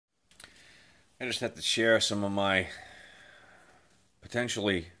I just have to share some of my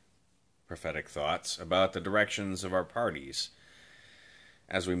potentially prophetic thoughts about the directions of our parties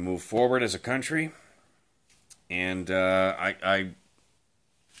as we move forward as a country. And I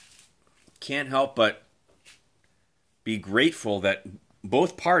can't help but be grateful that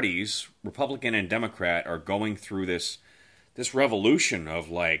both parties, Republican and Democrat, are going through this revolution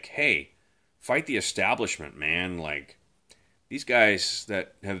of like, hey, fight the establishment, man. Like, these guys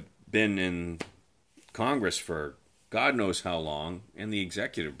that have been in Congress for God knows how long, and the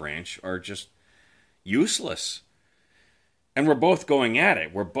executive branch, are just useless. And we're both going at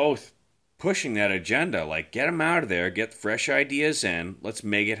it. We're both pushing that agenda. Like, get them out of there, get fresh ideas in, let's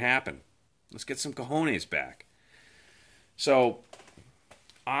make it happen. Let's get some cojones back. So,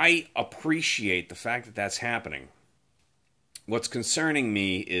 I appreciate the fact that that's happening. What's concerning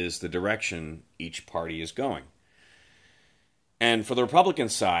me is the direction each party is going. And for the Republican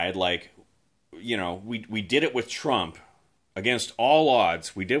side, like, you know, we did it with Trump against all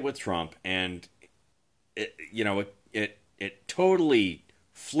odds. We did it with Trump, and it totally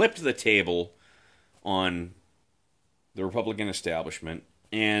flipped the table on the Republican establishment.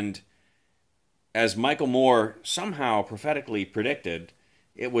 And as Michael Moore somehow prophetically predicted,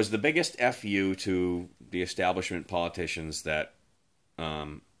 it was the biggest FU to the establishment politicians that,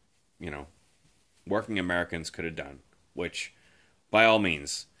 working Americans could have done. Which, by all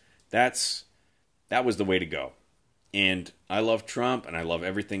means, that was the way to go. And I love Trump, and I love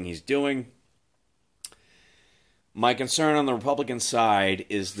everything he's doing. My concern on the Republican side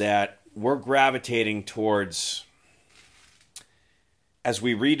is that we're gravitating towards, as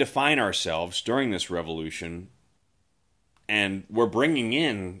we redefine ourselves during this revolution, and we're bringing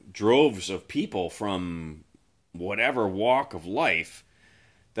in droves of people from whatever walk of life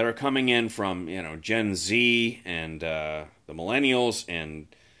that are coming in from, Gen Z and the millennials and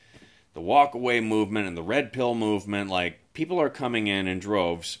the walk-away movement and the red pill movement. Like, people are coming in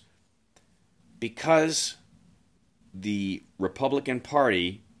droves because the Republican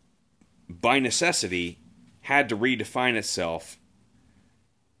Party, by necessity, had to redefine itself,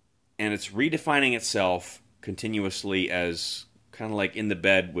 and it's redefining itself continuously as kind of like in the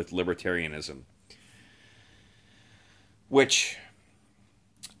bed with libertarianism, which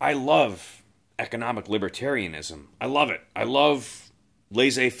I love. Economic libertarianism, I love it. I love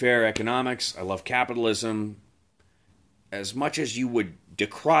laissez-faire economics. I love capitalism. As much as you would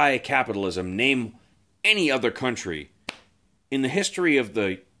decry capitalism, name any other country in the history of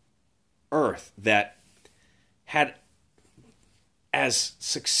the earth that had as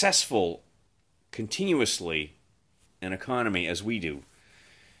successful continuously an economy as we do,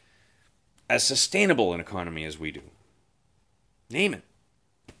 as sustainable an economy as we do. Name it.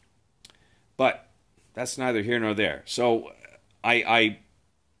 But that's neither here nor there. So I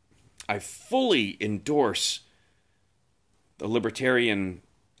fully endorse the libertarian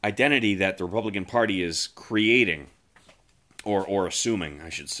identity that the Republican Party is creating, or assuming, I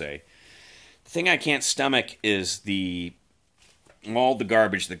should say. The thing I can't stomach is all the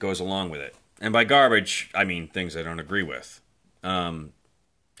garbage that goes along with it. And by garbage, I mean things I don't agree with. The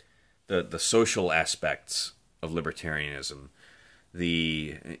social aspects of libertarianism,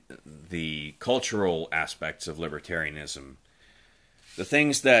 the cultural aspects of libertarianism, the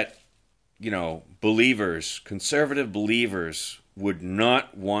things that, conservative believers would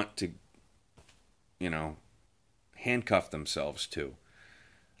not want to, handcuff themselves to.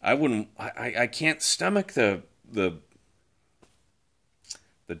 I can't stomach the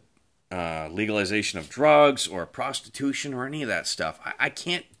legalization of drugs or prostitution or any of that stuff. I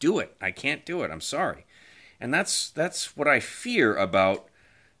can't do it. I can't do it. I'm sorry. And that's what I fear about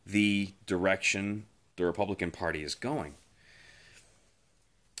the direction the Republican Party is going.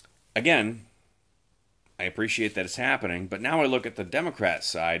 Again, I appreciate that it's happening, but now I look at the Democrat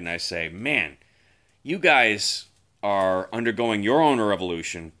side and I say, man, you guys are undergoing your own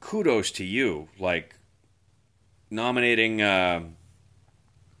revolution. Kudos to you. Like, nominating,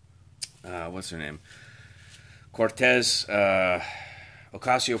 what's her name?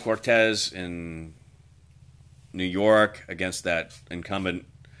 Ocasio-Cortez in New York against that incumbent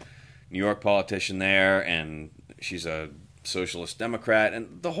New York politician there, and she's a socialist Democrat,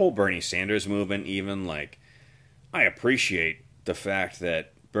 and the whole Bernie Sanders movement even. Like, I appreciate the fact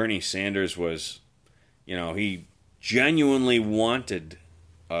that Bernie Sanders was, he genuinely wanted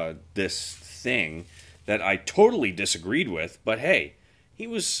this thing that I totally disagreed with, but hey, he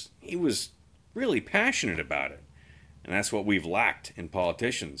was really passionate about it, and that's what we've lacked in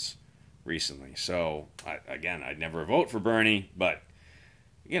politicians recently. So, I'd never vote for Bernie, but,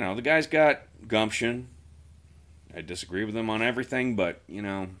 the guy's got gumption. I disagree with him on everything, but,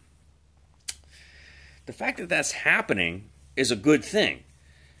 the fact that that's happening is a good thing.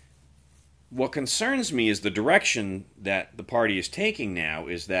 What concerns me is the direction that the party is taking now,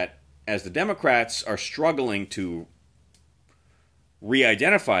 is that as the Democrats are struggling to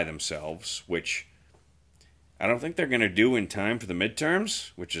re-identify themselves, which I don't think they're going to do in time for the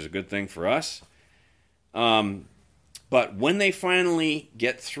midterms, which is a good thing for us. But when they finally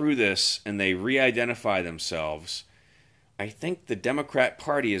get through this and they re-identify themselves, I think the Democrat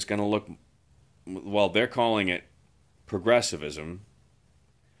Party is going to look, well, they're calling it progressivism,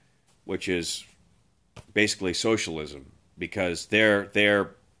 which is basically socialism, because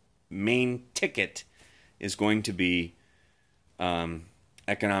their main ticket is going to be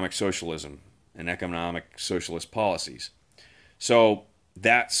economic socialism and economic socialist policies. So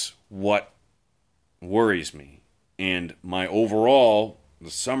that's what worries me. And my overall,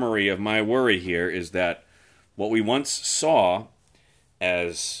 the summary of my worry here is that what we once saw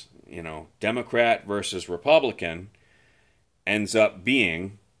as, Democrat versus Republican ends up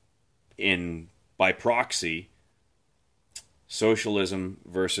being, by proxy, socialism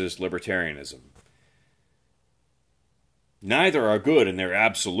versus libertarianism. Neither are good in their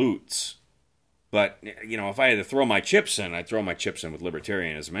absolutes. But, if I had to throw my chips in, I'd throw my chips in with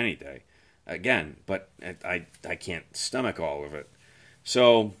libertarianism any day. Again, but I can't stomach all of it.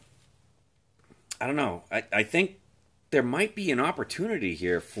 So, I don't know. I think there might be an opportunity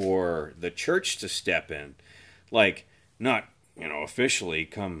here for the church to step in. Like, not, officially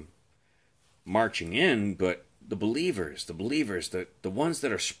come marching in, but the believers, the ones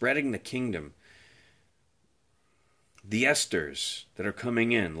that are spreading the kingdom, the Esthers that are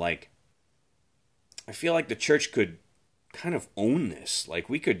coming in. Like, I feel like the church could kind of own this. Like,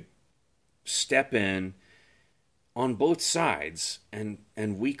 we could step in on both sides and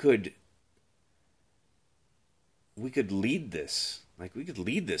we could lead this. Like, we could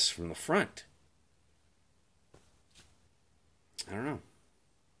lead this from the front. I don't know.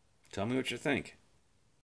 Tell me what you think.